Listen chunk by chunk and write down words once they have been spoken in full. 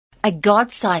A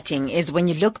God sighting is when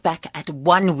you look back at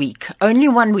 1 week, only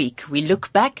 1 week. We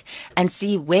look back and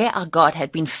see where our God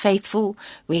had been faithful,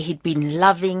 where He'd been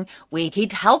loving, where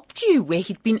He'd helped you, where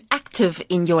He'd been active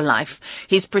in your life.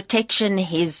 His protection,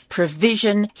 His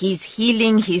provision, His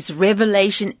healing, His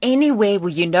revelation, anywhere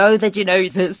where you know that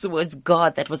this was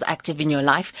God that was active in your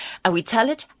life. And we tell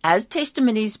it as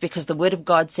testimonies because the Word of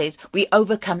God says we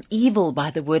overcome evil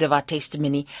by the word of our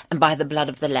testimony and by the blood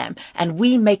of the Lamb. And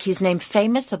we make His name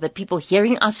famous so that people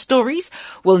hearing our stories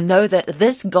will know that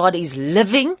this God is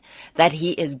living, that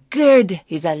He is good,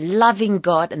 He's a loving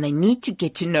God, and they need to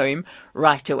get to know Him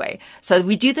right away. So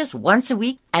we do this once a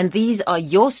week, and these are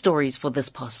your stories for this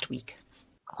past week.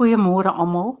 Goeiemôre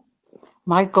almal.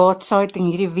 My Godsighting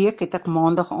hierdie week het ek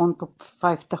maandag aand op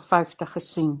 50-50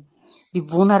 gesien. Die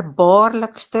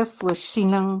wonderbaarlikste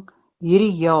voorsiening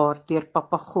hierdie jaar deur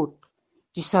Papa God,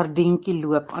 die sardientjie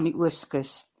loop aan die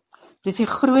Ooskus. Dis die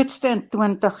grootste in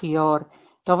 20 jaar.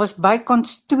 Daar was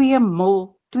bykans 2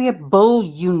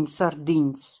 biljoen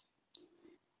sardiens.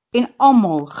 En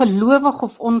almal, gelowig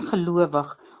of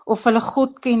ongelowig, of hulle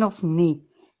God ken of nie,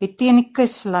 het teen die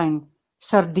kuslyn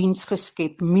sardiens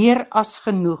geskep, meer as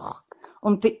genoeg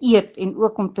om te eet en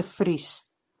ook om te vries.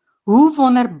 Hoe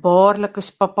wonderbaarlik is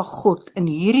Papa God in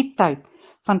hierdie tyd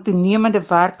van toenemende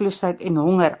werkloosheid en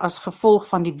honger as gevolg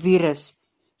van die virus,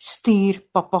 stuur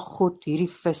Papa God hierdie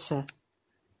visse.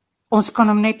 Ons kan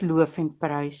hom net loof en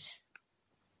prys.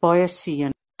 Baie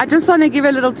seën. I just want to give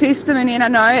a little testimony, and I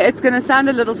know it's going to sound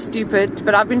a little stupid,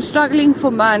 but I've been struggling for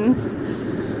months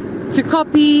to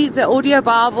copy the audio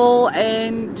Bible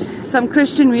and some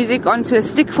Christian music onto a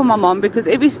stick for my mom, because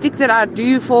every stick that I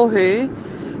do for her,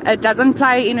 it doesn't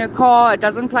play in her car, it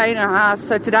doesn't play in her house.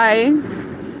 So today,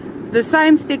 the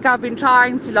same stick I've been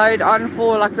trying to load on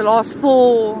for like the last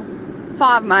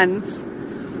 4-5 months,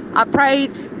 I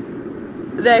prayed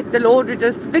that the Lord would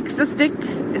just fix the stick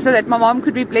so that my mom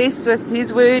could be blessed with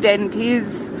His word and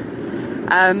His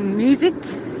music,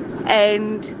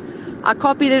 and I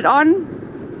copied it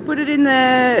on, put it in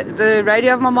the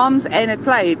radio of my mom's, and it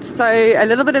played. So a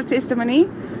little bit of testimony,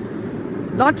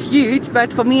 not huge, but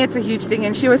for me it's a huge thing,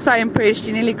 and she was so impressed,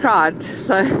 she nearly cried.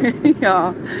 So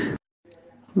yeah.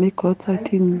 My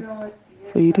Godsighting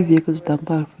vir hierdie week is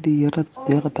dankbaar vir die Here dat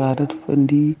deur gedraai het van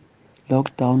die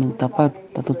lockdown en dankbaar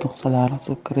dat ons nog salaris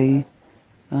kry.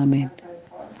 Amen.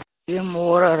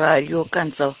 Goeiemôre Radio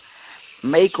Kansel.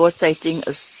 My Godsighting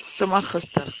is sommer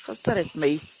gister het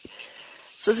my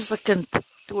sussie se kind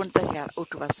 20 jaar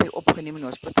oud was, sy opgeneem in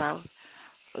die hospitaal.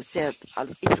 Sy het al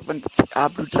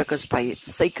haar bloeddruk is baie,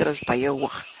 suiker is baie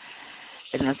hoog.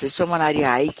 En dan sy sommer na die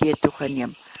huikie toe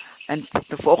geneem. En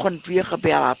de volgende week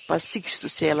gebel haar pas 6 toe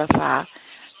sê hulle vir haar,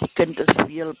 die kind is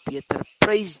veel beter.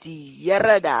 Prys die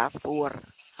Here daarvoor.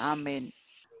 Amen.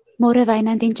 Môre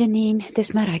Wynand en Janine,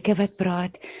 dis Marike wat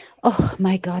praat.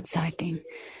 My Godsighting.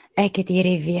 Ek het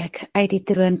hierdie week uit die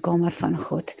troonkamer van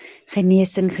God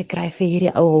genesing gekry vir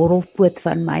hierdie ou horrelpoot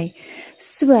van my.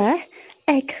 So,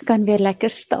 ek kan weer lekker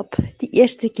stap. Die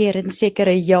eerste keer in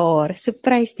sekere jaar. So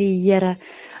prys die Here.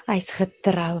 Hy's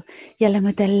getrou. Julle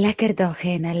moet 'n lekker dag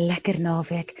hê en 'n lekker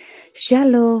naweek.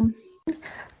 Shalom.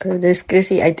 Dis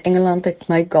Chrissy uit Engeland.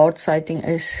 My Godsighting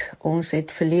is, ons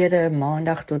het verlede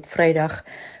maandag tot Vrydag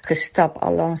gestap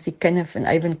al langs die Kinne van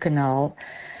Eywenkanaal.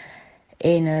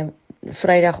 En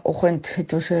Vrydagoggend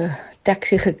het ons 'n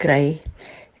taxi gekry.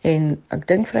 En ek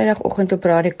dink Vrydagoggend op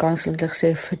Radio Kansel het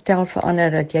gesê, vertel vir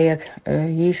ander dat jy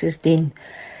Jesus dien.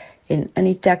 En in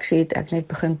die taxi het ek net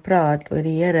begin praat oor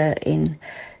die Here, en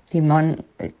die man,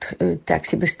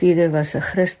 taxibestuurder, was 'n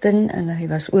Christen en hy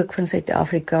was ook van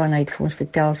Suid-Afrika, en hy het vir ons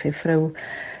vertel sy vrou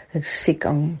is siek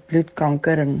aan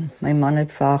bloedkanker en my man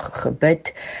het vir haar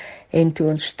gebid. En toe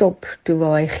ons stop, toe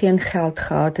wou hy geen geld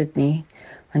gehad het nie,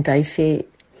 want hy sê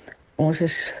ons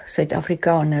is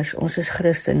Suid-Afrikaners, ons is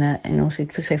Christene en ons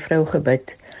het vir sy vrou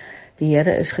gebid. Die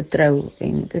Here is getrou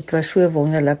en dit was so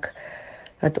wonderlik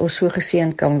dat ons so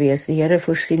geseën kan wees. Die Here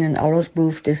voorsien in al ons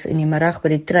behoeftes. In die middag by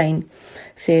die trein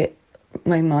sê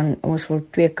my man, ons wil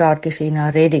 2 kaartjies hê na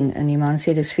Redding, en die man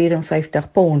sê dis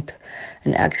 £54.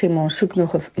 En ek sê, maar ons soek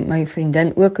nog my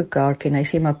vriendin ook 'n kaartjie, en hy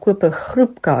sê, maar koop 'n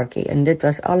groepkaartjie, en dit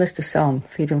was alles te saam,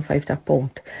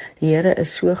 £54. Die Here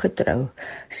is so getrou.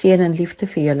 Seën en liefde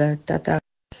vir julle, tata.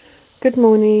 Good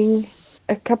morning.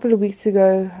 A couple of weeks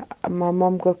ago, my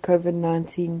mom got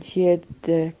COVID-19. She had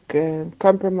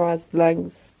compromised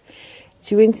lungs.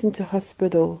 She went into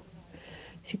hospital.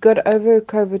 She got over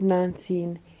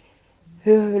COVID-19.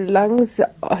 Her lungs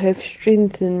have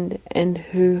strengthened and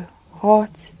her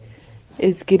heart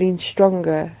is getting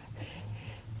stronger.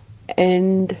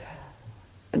 And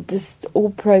just all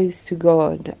praise to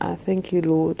God. I thank you,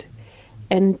 Lord.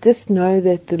 and just know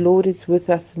that the Lord is with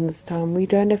us in this time. We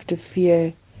don't have to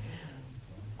fear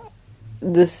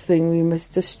this thing. We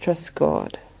must just trust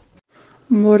God.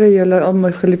 Môre julle al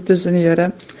my geliefdes in die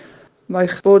Here. My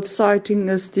Godsighting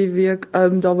is die week,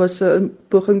 daar was 'n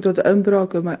poging tot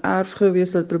inbraak in my erf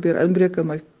gewees, dat probeer inbreek in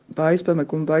my huis by my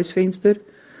kombuisvenster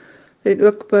en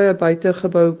ook by 'n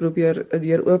buitegebou probeer 'n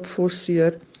deur oop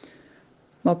forceer.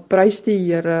 Maar prys die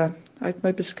Here, hy het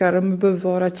my beskerm en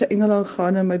bewaar, hy het sy engele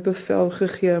gaan en my bevel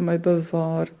gegee en my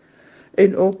bewaar.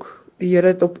 En ook die Here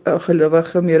het op 'n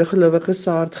gelowige, medegelowige se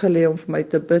hart gelê om vir my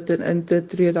te bid en in te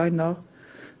tree daai nag.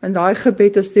 En daai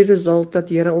gebed is die result dat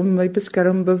die Here om my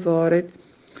beskerm bewaar het.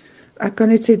 Ek kan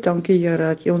net sê dankie Here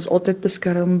dat jy ons altyd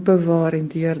beskerm, bewaar en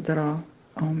deurdra.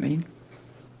 Amen.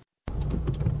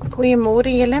 Goeiemôre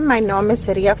julle, my naam is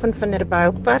Ria van der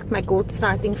Bijlpark. My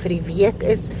Godsighting vir die week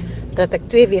is dat ek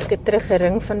 2 weke terug 'n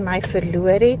ring van my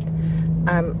verloor het.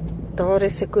 Daar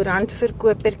is 'n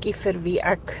koerantverkopertjie vir wie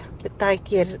ek baie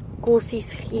keer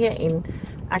kossies gee en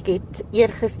ek het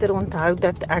eergister onthou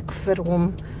dat ek vir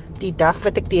hom die dag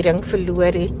wat ek die ring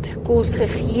verloor het, kos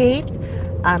gegee het.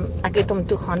 Ek het hom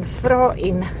toe gaan vra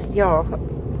en ja,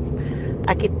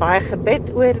 ek het baie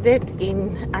gebid oor dit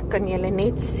en ek kan julle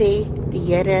net sê, die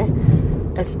Here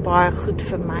is baie goed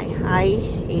vir my. Hy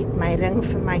het my ring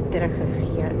vir my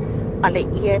teruggegee. Alle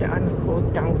eer aan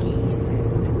God, dankie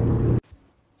Jesus.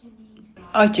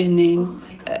 Janine,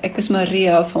 ek is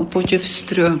Maria van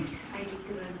Potchefstroom.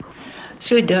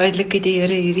 So duidelik het die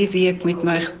Here hierdie week met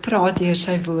my gepraat deur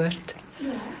sy woord.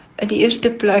 In die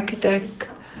eerste plek het ek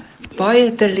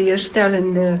baie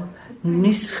teleurstellende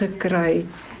nuus gekry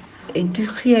en toe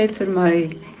gee hy vir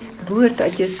my woord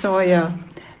uit Jesaja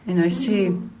en hy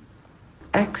sê,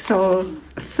 ek sal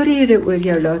vrede oor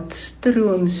jou laat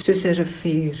stroom soos 'n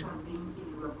rivier.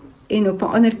 En op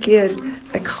 'n ander keer,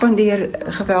 ek gaan deur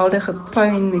geweldige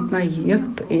pyn met my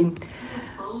heup en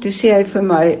toe sê hy vir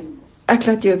my, ek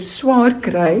laat jou swaar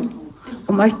kry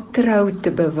om my trou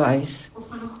te bewys.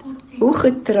 Hoe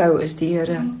getrou is die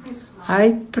Here?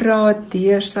 Hy praat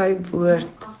deur sy woord.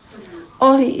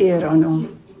 Al die eer aan hom.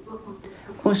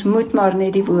 Ons moet maar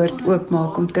net die woord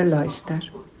oopmaak om te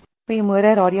luister.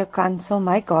 Goeiemôre Radio Kansel.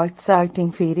 My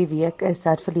Godsighting vir hierdie week is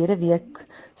dat verlede week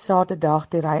Saterdag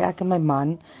toe ry ek en my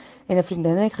man en 'n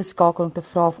vriendin het geskakel om te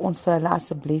vra of ons vir hulle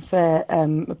asseblief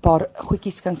 'n paar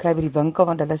goedjies kan kry by die winkel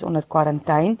want hulle is onder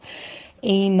kwarantyne.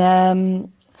 En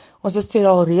ons was toe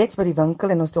al reeds by die winkel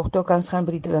en ons dogter kan gaan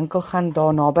by die winkel gaan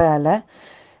daar naby hulle.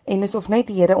 En is of net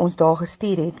die Here ons daar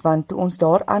gestuur het, want toe ons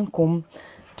daar aankom,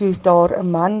 toe is daar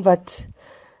 'n man wat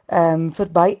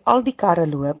verby al die karre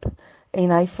loop en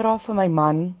hy vra vir my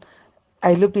man,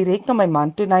 hy loop direk na my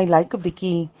man toe en hy lyk 'n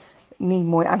bietjie nie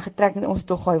mooi aangetrek en ons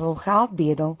tog hy wil geld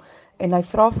bedel en hy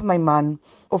vra vir my man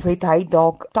of het hy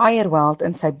dalk tire weld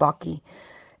in sy bakkie.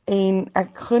 En ek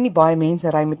glo nie baie mense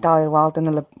ry met tire weld in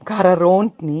hulle karre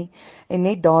rond nie en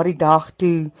net daardie dag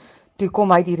toe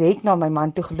kom hy direk na my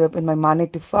man toe geloop en my man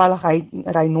het toevallig, hy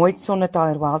ry nooit sonder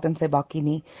tire weld in sy bakkie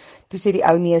nie. Toe sê die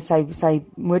ou nee, sy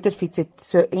motorfiets het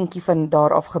so entjie van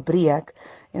daar af gebreek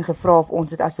en gevra of ons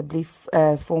dit asseblief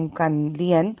vir hom kan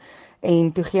leen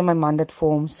en toe gee my man dit vir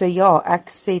hom. So ja, ek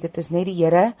sê dit is net die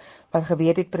Here wat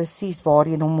geweet het presies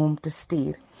waarheen om hom te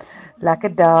stuur.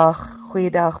 Lekker dag,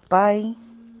 goeiedag, bye.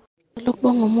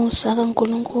 Lokubonga umusa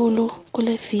kaNkulunkulu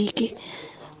kule viki.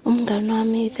 Umngani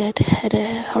wami that had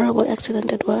a horrible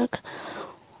accident at work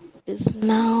is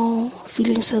now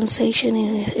feeling sensation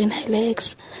in her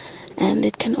legs and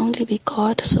it can only be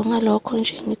God. So ngalokho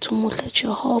nje ngithi umuhle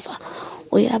Jehova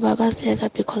uyababazeka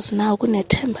because now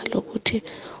kunethemba lokuthi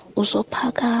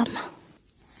uzophakama.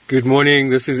 Good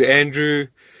morning, this is Andrew.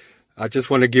 I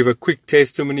just want to give a quick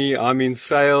testimony. I'm in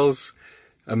sales.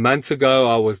 A month ago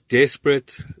I was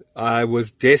desperate. I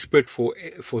was desperate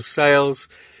for sales.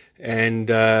 And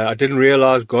I didn't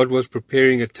realize God was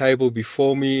preparing a table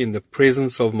before me in the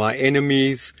presence of my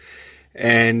enemies.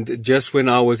 And just when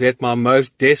I was at my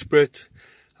most desperate,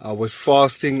 I was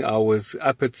fasting. I was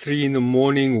up at 3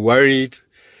 a.m, worried,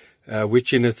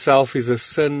 which in itself is a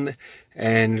sin.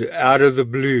 And out of the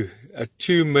blue, a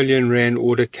 2 million rand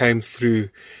order came through.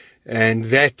 And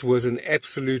that was an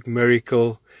absolute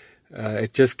miracle.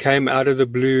 It just came out of the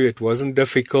blue. It wasn't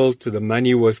difficult. The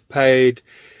money was paid.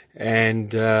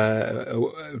 And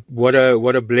what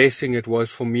a blessing it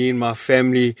was for me and my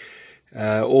family.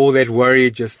 All that worry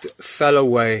just fell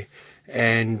away,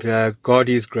 and God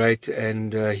is great,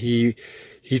 and He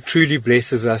truly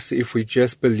blesses us if we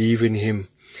just believe in Him.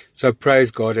 So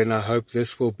praise God, and I hope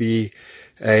this will be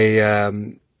a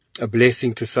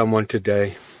blessing to someone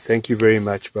today. Thank you very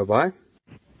much. Bye bye.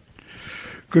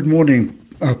 Good morning,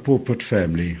 pulpit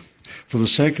family. For the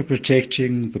sake of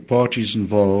protecting the parties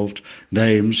involved,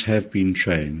 names have been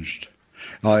changed.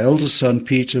 Our eldest son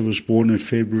Peter was born in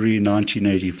February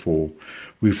 1984.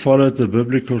 We followed the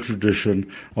biblical tradition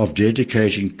of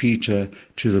dedicating Peter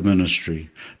to the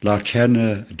ministry, like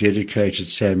Hannah dedicated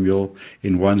Samuel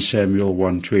in 1 Samuel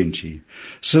 1:20.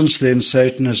 Since then,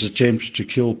 Satan has attempted to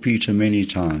kill Peter many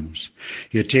times.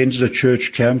 He attended a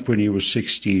church camp when he was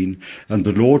 16, and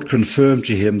the Lord confirmed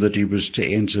to him that he was to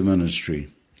enter ministry.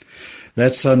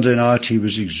 That Sunday night he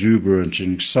was exuberant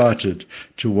and excited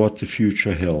to what the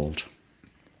future held.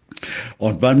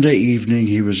 On Monday evening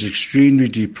he was extremely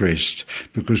depressed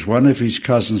because one of his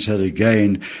cousins had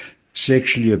again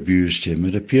sexually abused him.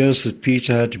 It appears that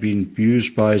Peter had been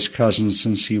abused by his cousin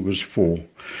since he was 4.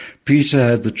 Peter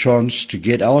had the chance to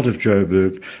get out of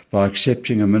Joburg by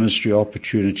accepting a ministry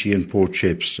opportunity in Port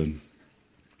Shepstone.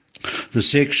 The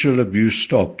sexual abuse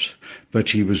stopped, but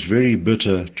he was very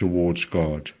bitter towards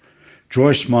God.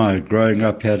 Joyce Meyer, growing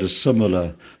up, had a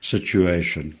similar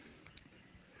situation.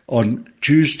 On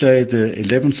Tuesday, the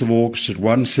 11th of August at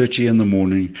 1:30 in the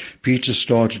morning, Peter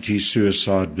started his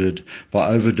suicide bid by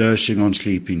overdosing on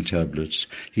sleeping tablets.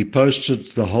 He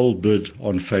posted the whole bid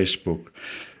on Facebook.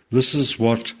 This is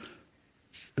when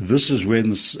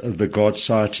the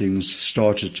Godsightings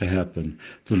started to happen.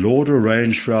 The Lord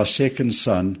arranged for our second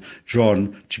son,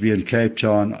 John, to be in Cape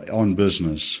Town on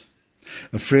business.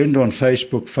 A friend on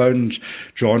Facebook phoned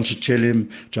John to tell him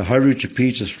to hurry to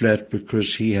Peter's flat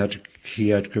because he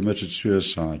had committed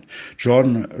suicide.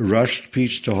 John rushed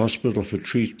Peter to hospital for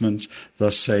treatment,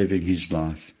 thus saving his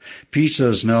life. Peter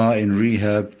is now in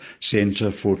rehab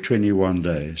center for 21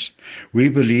 days. We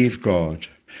believe God,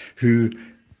 who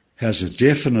has a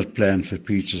definite plan for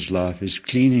Peter's life, is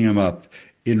cleaning him up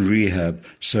in rehab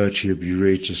so that he'll be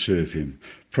ready to serve him.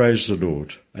 Praise the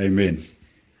Lord. Amen.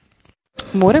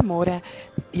 Môre.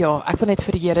 Ja, ek wil net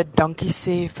vir die Here dankie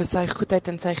sê vir sy goedheid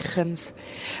en sy guns.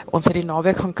 Ons het die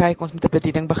naweek gaan kyk, ons moet 'n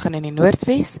bediening begin in die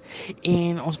Noordwes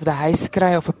en ons moet 'n huis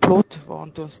kry of 'n plot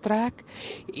waartoe ons trek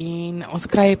en ons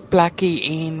kry 'n plekkie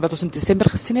en wat ons in Desember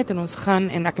gesien het en ons gaan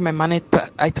en ek en my man het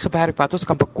uitgewerk wat ons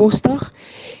kan bekostig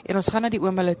en ons gaan na die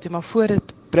oom hulle toe, maar voor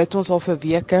dit bid ons al vir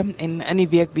weke en in die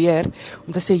week weer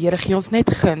om te sê Here, gee ons net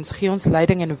guns, gee ons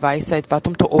leiding en wysheid wat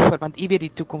om te offer, want U weet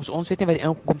die toekoms, ons weet nie wat die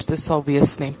inkomste sal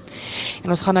wees nie. En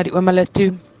ons gaan na die oom hulle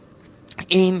toe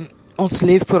en ons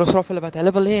leef voor, ons vra vir hulle wat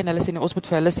hulle wil hê en hulle sê ons moet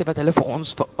vir hulle sê wat hulle vir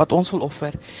ons wat ons wil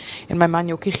offer. En my man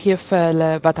Jokkie gee vir hulle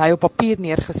wat hy op papier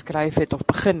neergeskryf het of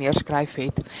begin neerskryf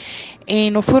het.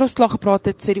 En nog voor ons klaar gepraat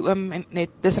het, sê die oom net,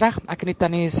 dis reg, ek en die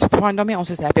tannie is fine daarmee,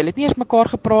 ons is happy. Hulle het nie eers mekaar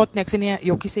gepraat nie. Ek sê nee,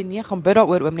 Jokkie sê nee, gaan bid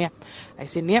daaroor oom, nee. Hy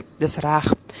sê nee, dis reg.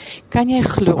 Kan jy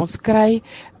glo, ons kry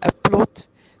 'n plot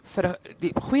vir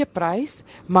die goeie prys,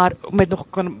 maar met nog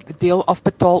kan deel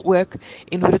afbetaal ook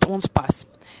en hoe dit ons pas.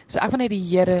 So ek wil net die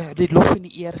Here die lof en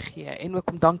die eer gee en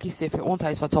ook om dankie sê vir ons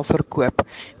huis wat sal verkoop.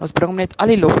 En ons bring hom net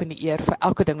al die lof en die eer vir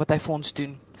elke ding wat hy vir ons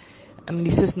doen. In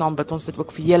Jesus naam bid ons dit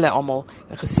ook vir julle almal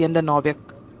 'n geseënde naweek.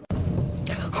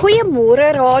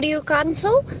 Goeiemôre Radio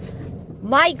Kansel.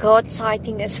 My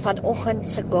Godsighting is vanoggend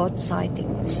se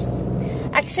Godsightings.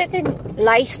 Ek sit en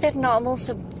luister na almal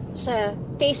se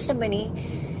testimony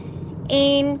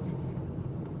en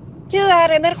toe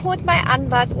herinner God my aan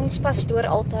wat ons pastoor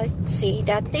altyd sê,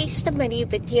 dat testimony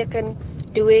beteken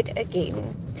do it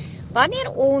again.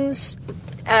 Wanneer ons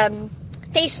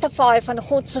testify van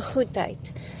God se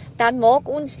goedheid, dan maak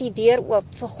ons die deur oop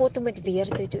vir God om dit weer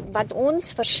te doen, want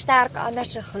ons versterk ander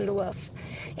se geloof.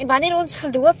 En wanneer ons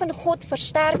geloof in God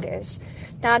versterk is,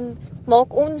 dan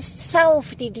maak ons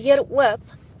self die deur oop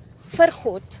vir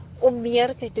God om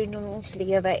meer te doen in ons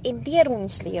lewe en deur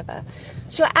ons lewe.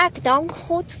 So ek dank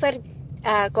God vir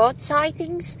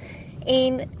Godsightings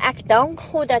en ek dank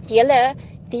God dat julle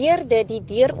deur dit die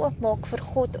deur oopmaak vir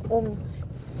God om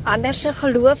ander se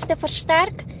geloof te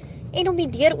versterk en om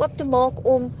die deur oop te maak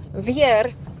om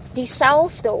weer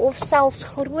dieselfde of selfs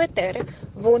groter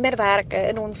wonderwerke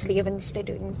in ons lewens te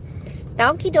doen.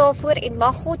 Dankie daarvoor en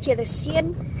mag God julle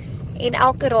seën en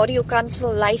elke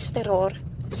radiokansel luisteraar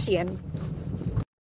seën.